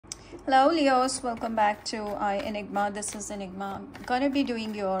Hello Leos, welcome back to Enigma. This is Enigma. I'm gonna be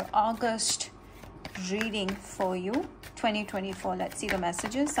doing your August reading for you, 2024. Let's see the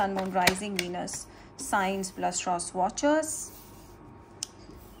messages. Sun, Moon, Rising, Venus, signs plus cross watchers.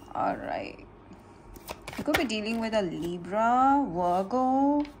 All right. You could be dealing with a Libra,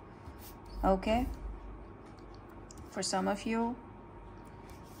 Virgo. Okay. For some of you.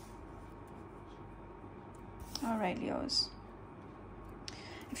 All right, Leos.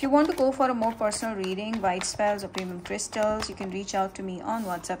 If you want to go for a more personal reading, white spells or premium crystals, you can reach out to me on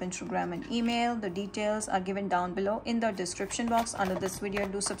WhatsApp, Instagram, and email. The details are given down below in the description box under this video.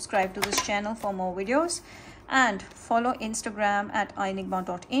 Do subscribe to this channel for more videos and follow Instagram at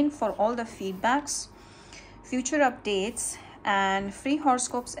enigma.in for all the feedbacks, future updates, and free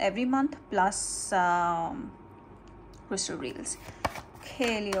horoscopes every month, plus crystal reels.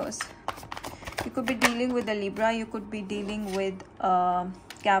 Okay, Leos. You could be dealing with a Libra. You could be dealing with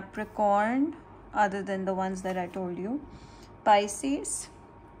Capricorn, other than the ones that I told you. Pisces.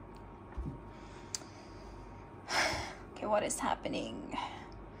 Okay, what is happening?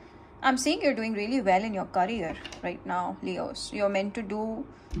 I'm seeing you're doing really well in your career right now, Leos. You're meant to do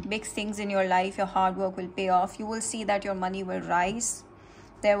big things in your life. Your hard work will pay off. You will see that your money will rise.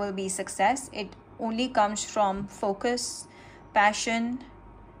 There will be success. It only comes from focus, passion,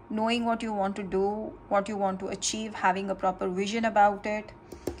 knowing what you want to do, what you want to achieve, having a proper vision about it.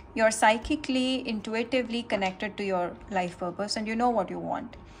 You're psychically, intuitively connected to your life purpose, and you know what you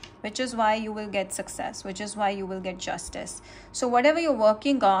want, which is why you will get success, which is why you will get justice. So whatever you're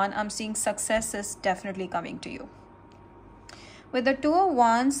working on, I'm seeing success is definitely coming to you. With the Two of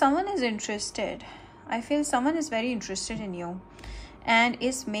Wands, someone is interested. I feel someone is very interested in you and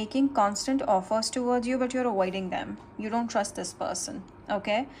is making constant offers towards you, but you're avoiding them. You don't trust this person,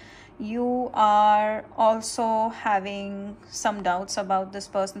 okay? You are also having some doubts about this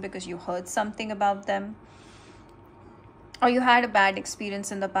person because you heard something about them, or you had a bad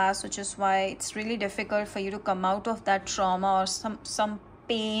experience in the past, which is why it's really difficult for you to come out of that trauma or some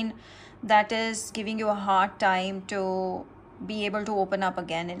pain that is giving you a hard time to be able to open up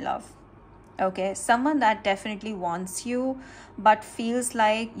again in love. Okay, someone that definitely wants you but feels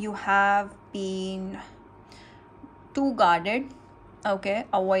like you have been too guarded, okay,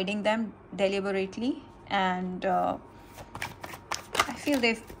 avoiding them deliberately, and I feel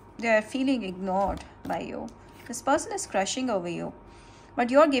they're feeling ignored by you. This person is crushing over you,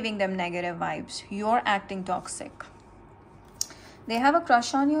 but you're giving them negative vibes. You're acting toxic. They have a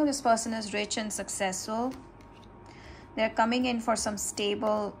crush on you. This person is rich and successful. They're coming in for some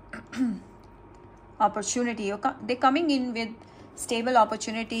stable opportunity. They're coming in with stable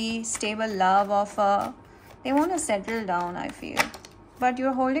opportunity, stable love offer. They want to settle down, I feel. But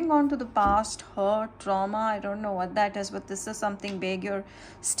you're holding on to the past hurt, trauma. I don't know what that is, but this is something big. You're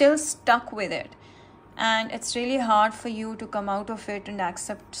still stuck with it. And it's really hard for you to come out of it and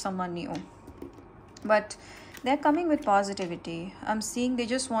accept someone new. But they're coming with positivity. I'm seeing they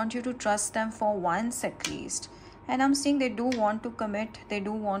just want you to trust them for once at least. And I'm seeing they do want to commit. They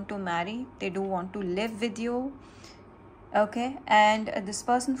do want to marry. They do want to live with you. Okay. And this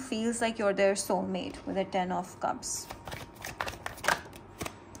person feels like you're their soulmate with a 10 of Cups.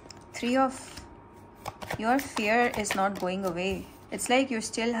 Your fear is not going away. It's like you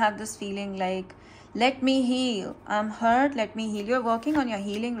still have this feeling like, let me heal. I'm hurt. Let me heal. You're working on your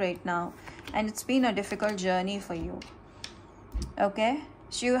healing right now. And it's been a difficult journey for you. Okay.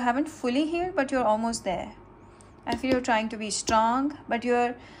 So you haven't fully healed, but you're almost there. I feel you're trying to be strong, but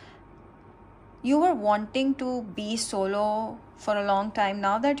you were wanting to be solo for a long time.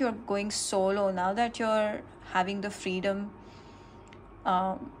 Now that you're going solo, now that you're having the freedom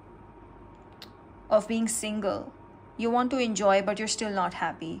of being single, you want to enjoy, but you're still not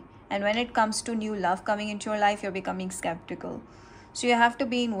happy. And when it comes to new love coming into your life, you're becoming skeptical. So you have to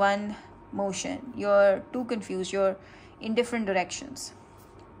be in one motion. You're too confused. You're in different directions.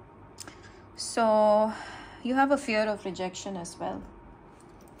 So you have a fear of rejection as well.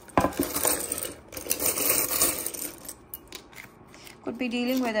 Could be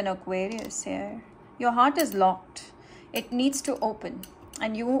dealing with an Aquarius here. Your heart is locked. It needs to open.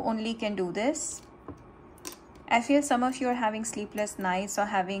 And you only can do this. I feel some of you are having sleepless nights or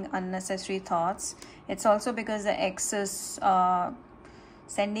having unnecessary thoughts. It's also because the ex is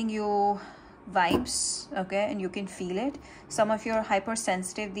sending you vibes, okay, and you can feel it. Some of you are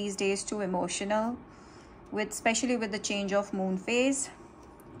hypersensitive these days, too emotional, especially with the change of moon phase.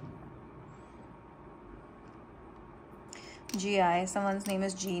 GI, someone's name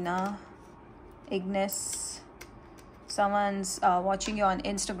is Gina, Ignis. Someone's watching you on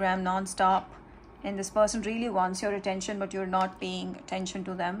Instagram non-stop. And this person really wants your attention, but you're not paying attention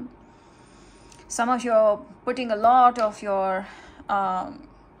to them. Some of you are putting a lot of your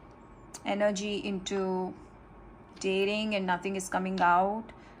energy into dating and nothing is coming out.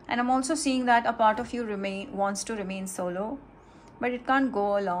 And I'm also seeing that a part of you wants to remain solo, but it can't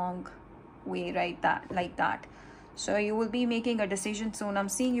go a long way like that. So you will be making a decision soon. I'm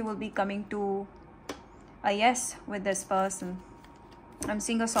seeing you will be coming to a yes with this person. I'm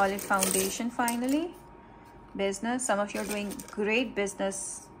seeing a solid foundation finally. Business, some of you are doing great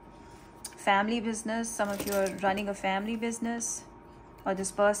business, family business. Some of you are running a family business, or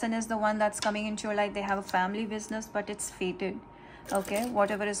this person is the one that's coming into your life. They have a family business, but it's fated. Okay,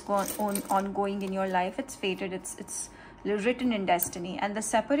 whatever is ongoing in your life, it's fated. It's written in destiny. And the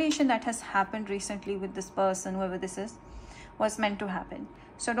separation that has happened recently with this person, whoever this is, was meant to happen.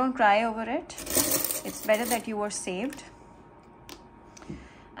 So don't cry over it. It's better that you were saved.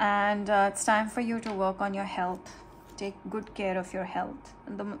 And it's time for you to work on your health. Take good care of your health.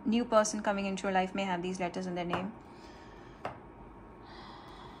 And the new person coming into your life may have these letters in their name.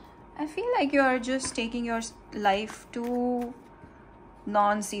 I feel like you are just taking your life too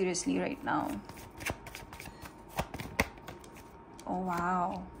non-seriously right now. Oh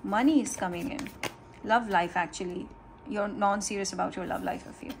wow, money is coming in. Love life, actually. You're non-serious about your love life,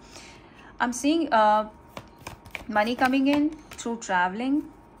 I feel. I'm seeing money coming in through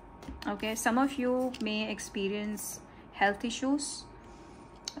traveling. Okay, some of you may experience health issues.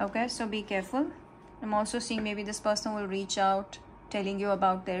 Okay, so be careful. I'm also seeing maybe this person will reach out telling you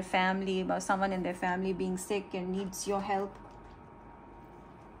about their family, about someone in their family being sick and needs your help.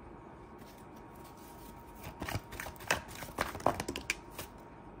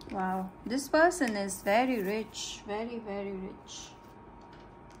 Wow, this person is very rich, very, very rich.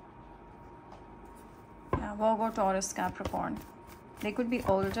 Yeah, Virgo, Taurus, Capricorn. They could be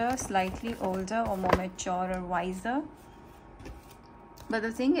older, slightly older, or more mature or wiser. But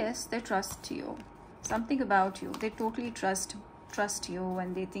the thing is, they trust you. Something about you. They totally trust you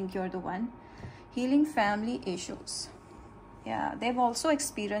and they think you're the one. Healing family issues. Yeah, they've also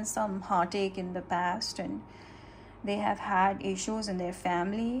experienced some heartache in the past and they have had issues in their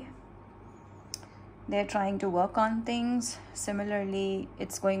family. They're trying to work on things. Similarly,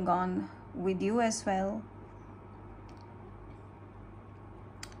 it's going on with you as well.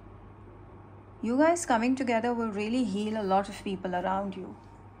 You guys coming together will really heal a lot of people around you.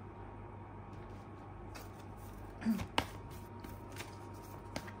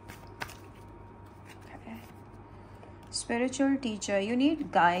 Okay. Spiritual teacher. You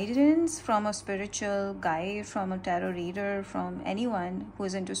need guidance from a spiritual guide, from a tarot reader, from anyone who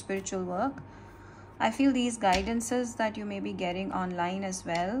is into spiritual work. I feel these guidances that you may be getting online as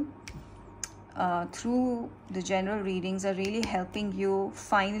well, through the general readings, are really helping you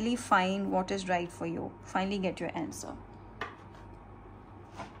finally find what is right for you, finally get your answer.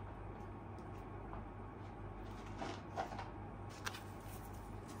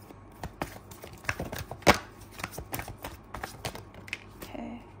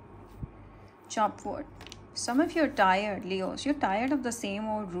 Okay, chop wood. Some of you are tired, Leos. You're tired of the same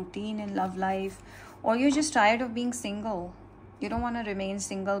old routine in love life, or you're just tired of being single. You don't want to remain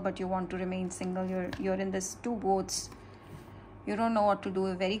single, but you want to remain single. You're in this two boats. You don't know what to do.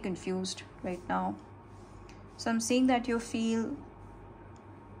 You're very confused right now. So I'm seeing that you feel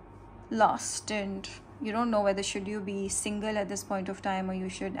lost and you don't know whether should you be single at this point of time or you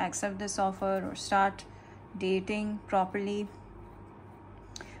should accept this offer or start dating properly.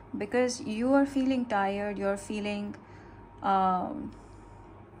 Because you are feeling tired. You're feeling you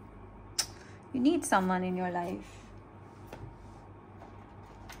need someone in your life.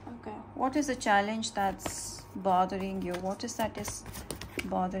 Okay, what is the challenge that's bothering you? What is that is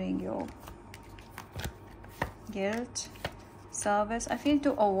bothering you? Guilt, service. I feel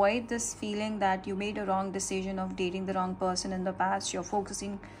to avoid this feeling that you made a wrong decision of dating the wrong person in the past, you're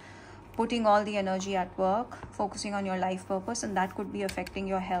putting all the energy at work, focusing on your life purpose, and that could be affecting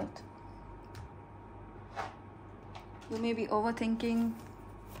your health. You may be overthinking.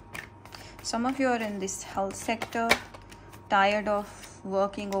 Some of you are in this health sector, tired of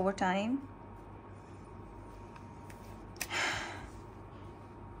working overtime.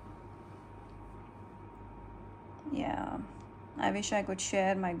 Yeah, I wish I could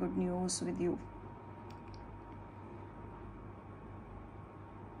share my good news with you.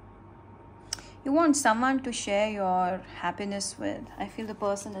 You want someone to share your happiness with. I feel the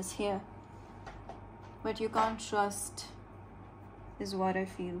person is here, but you can't trust, is what I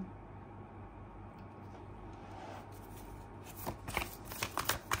feel.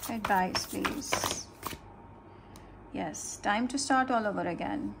 Advice, please. Yes, time to start all over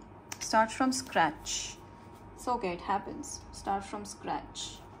again. Start from scratch. It's okay, it happens. Start from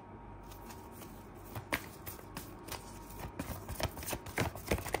scratch.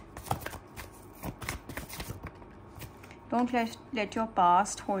 Don't let your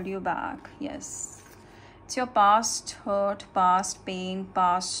past hold you back. Yes. It's your past hurt, past pain,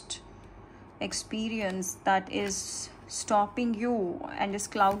 past experience that is stopping you and is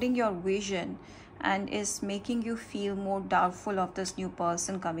clouding your vision and is making you feel more doubtful of this new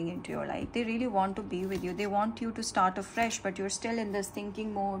person coming into your life. They really want to be with you. They want you to start afresh, but you're still in this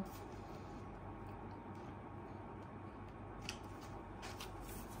thinking mode.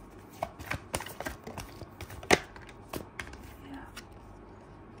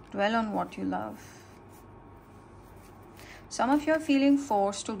 Dwell on what you love. Some of you are feeling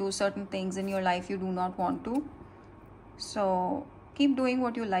forced to do certain things in your life you do not want to. So keep doing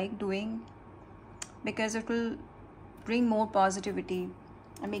what you like doing, because it will bring more positivity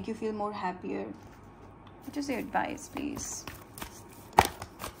and make you feel more happier. What is your advice, please?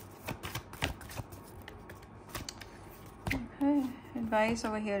 Okay, advice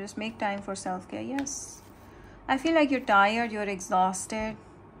over here is make time for self-care. Yes. I feel like you're tired, you're exhausted,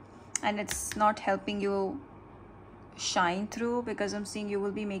 and it's not helping you shine through, because I'm seeing you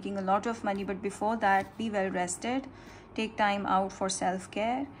will be making a lot of money, but before that, be well rested, take time out for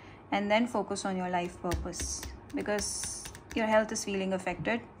self-care, and then focus on your life purpose, because your health is feeling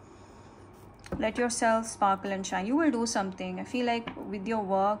affected. Let yourself sparkle and shine. You will do something. I feel like with your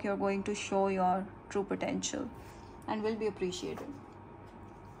work, you're going to show your true potential and will be appreciated.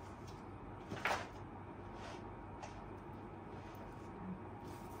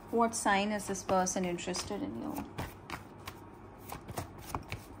 What sign is this person interested in you?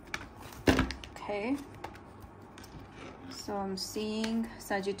 Okay. So I'm seeing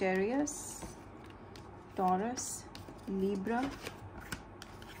Sagittarius, Taurus, Libra,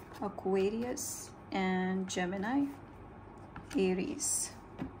 Aquarius, and Gemini, Aries.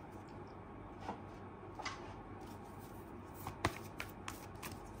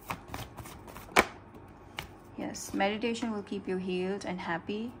 Yes, meditation will keep you healed and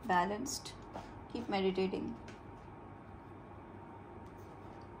happy, balanced. Keep meditating.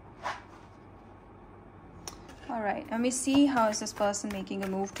 All right, let me see how is this person making a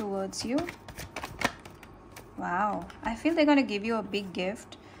move towards you. Wow, I feel they're going to give you a big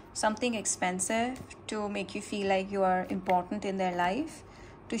gift, something expensive to make you feel like you are important in their life,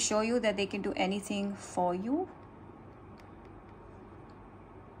 to show you that they can do anything for you.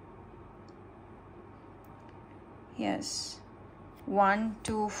 Yes, 1,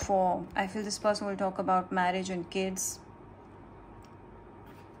 2, 4. I feel this person will talk about marriage and kids.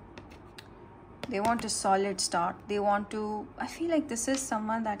 They want a solid start. They want to, I feel like this is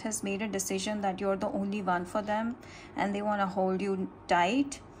someone that has made a decision that you're the only one for them, and they want to hold you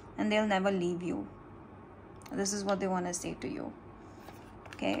tight and they'll never leave you. This is what they want to say to you.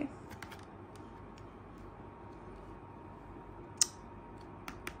 Okay.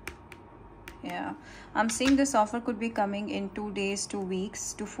 Yeah, I'm seeing this offer could be coming in 2 days, 2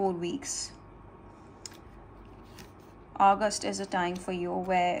 weeks to 4 weeks. August is a time for you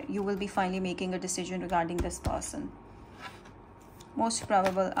where you will be finally making a decision regarding this person. Most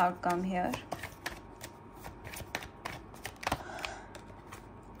probable outcome here.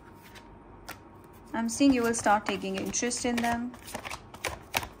 I'm seeing you will start taking interest in them.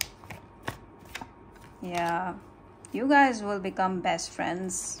 Yeah, you guys will become best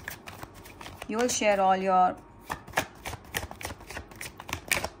friends. You will share all your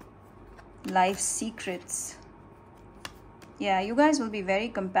life secrets. Yeah, you guys will be very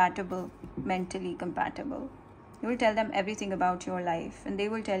compatible, mentally compatible. You will tell them everything about your life and they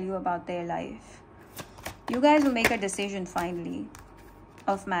will tell you about their life. You guys will make a decision finally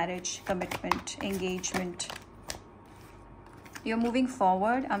of marriage, commitment, engagement. You're moving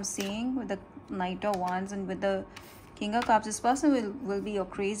forward, I'm seeing, with the Knight of Wands and with the King of Cups. This person will be your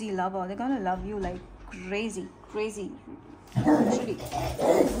crazy lover. They're gonna love you like crazy. Actually.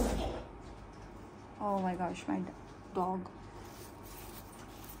 Oh my gosh, my dog.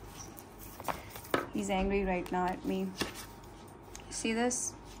 He's angry right now at me. See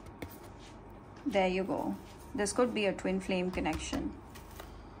this? There you go. This could be a twin flame connection.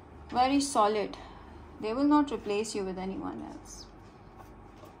 Very solid. They will not replace you with anyone else.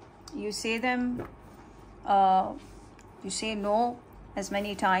 You say them, you say no as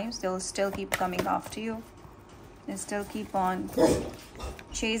many times, they'll still keep coming after you. They'll still keep on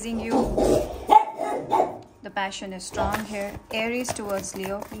chasing you. The passion is strong here. Aries towards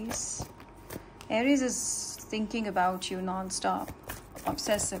Leo, please. Aries is thinking about you non-stop,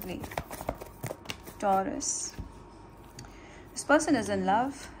 obsessively. Taurus. This person is in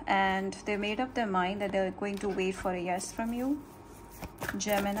love and they made up their mind that they're going to wait for a yes from you.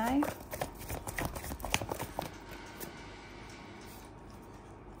 Gemini.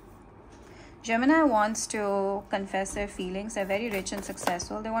 Gemini wants to confess their feelings. They're very rich and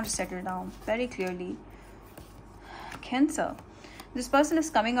successful. They want to settle down very clearly. Cancer. This person is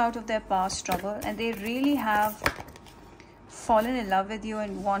coming out of their past trouble and they really have fallen in love with you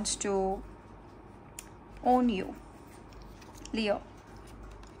and wants to own you. Leo.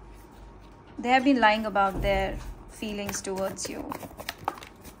 They have been lying about their feelings towards you.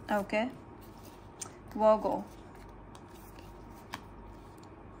 Okay. Virgo.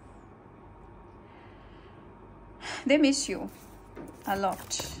 They miss you a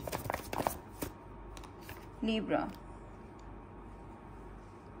lot. Libra.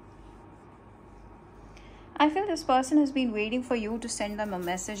 I feel this person has been waiting for you to send them a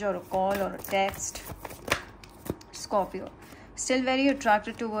message or a call or a text. Scorpio. Still very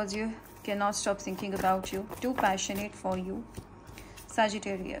attracted towards you. Cannot stop thinking about you. Too passionate for you.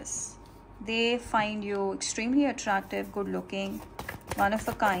 Sagittarius. They find you extremely attractive, good looking, one of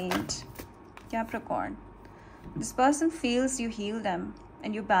a kind. Capricorn. This person feels you heal them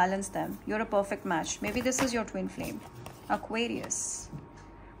and you balance them. You're a perfect match. Maybe this is your twin flame. Aquarius.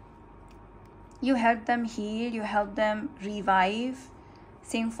 You help them heal, you help them revive,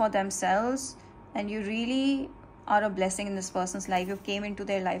 think for themselves, and you really are a blessing in this person's life. You came into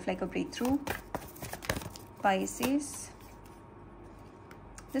their life like a breakthrough. Pisces.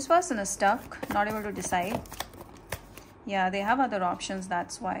 This person is stuck, not able to decide. Yeah, they have other options,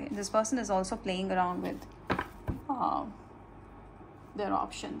 that's why. This person is also playing around with their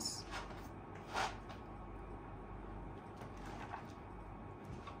options.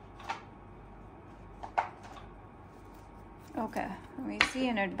 Okay, let me see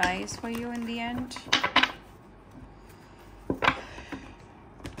an advice for you in the end.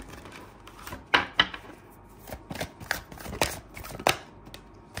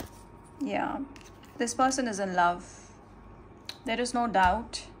 Yeah, this person is in love. There is no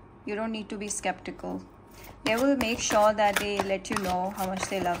doubt. You don't need to be skeptical. They will make sure that they let you know how much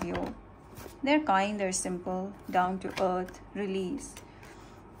they love you. They're kind, they're simple, down to earth, release.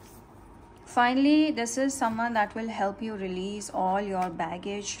 Finally, this is someone that will help you release all your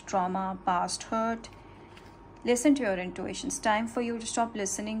baggage, trauma, past hurt. Listen to your intuition. It's time for you to stop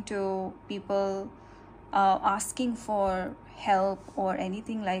listening to people asking for help or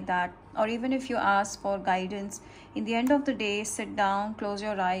anything like that. Or even if you ask for guidance, in the end of the day, sit down, close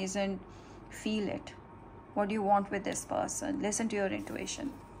your eyes and feel it. What do you want with this person? Listen to your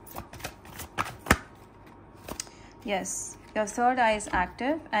intuition. Yes, your third eye is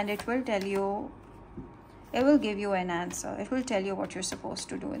active and it will tell you, it will give you an answer. It will tell you what you're supposed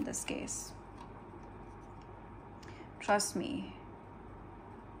to do in this case. Trust me.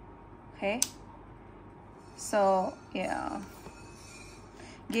 Okay? So, yeah.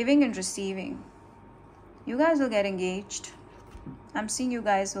 Giving and receiving. You guys will get engaged. I'm seeing you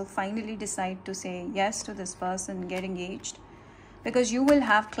guys will finally decide to say yes to this person and get engaged. Because you will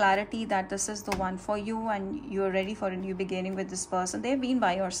have clarity that this is the one for you and you're ready for a new beginning with this person. They've been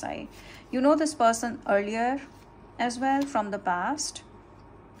by your side. You know this person earlier as well from the past.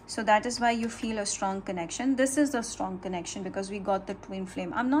 So that is why you feel a strong connection. This is a strong connection because we got the twin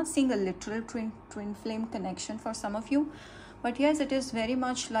flame. I'm not seeing a literal twin flame connection for some of you. But yes, it is very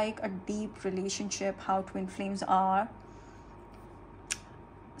much like a deep relationship, how twin flames are.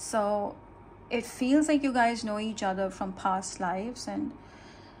 So it feels like you guys know each other from past lives, and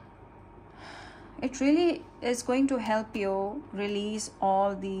it really is going to help you release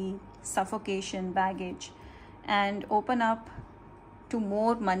all the suffocation, baggage, and open up to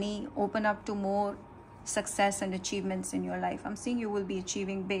more money, open up to more success and achievements in your life. I'm seeing you will be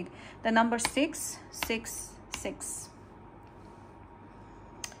achieving big. The number 666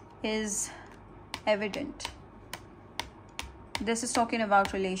 is evident. This is talking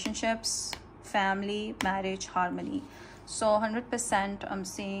about relationships, family, marriage, harmony. So 100% I'm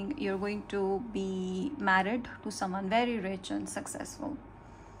saying you're going to be married to someone very rich and successful.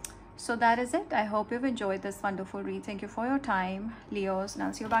 So that is it. I hope you've enjoyed this wonderful read. Thank you for your time, Leos, and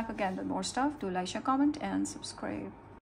I'll see you back again with more stuff. Do like, share, comment, and subscribe.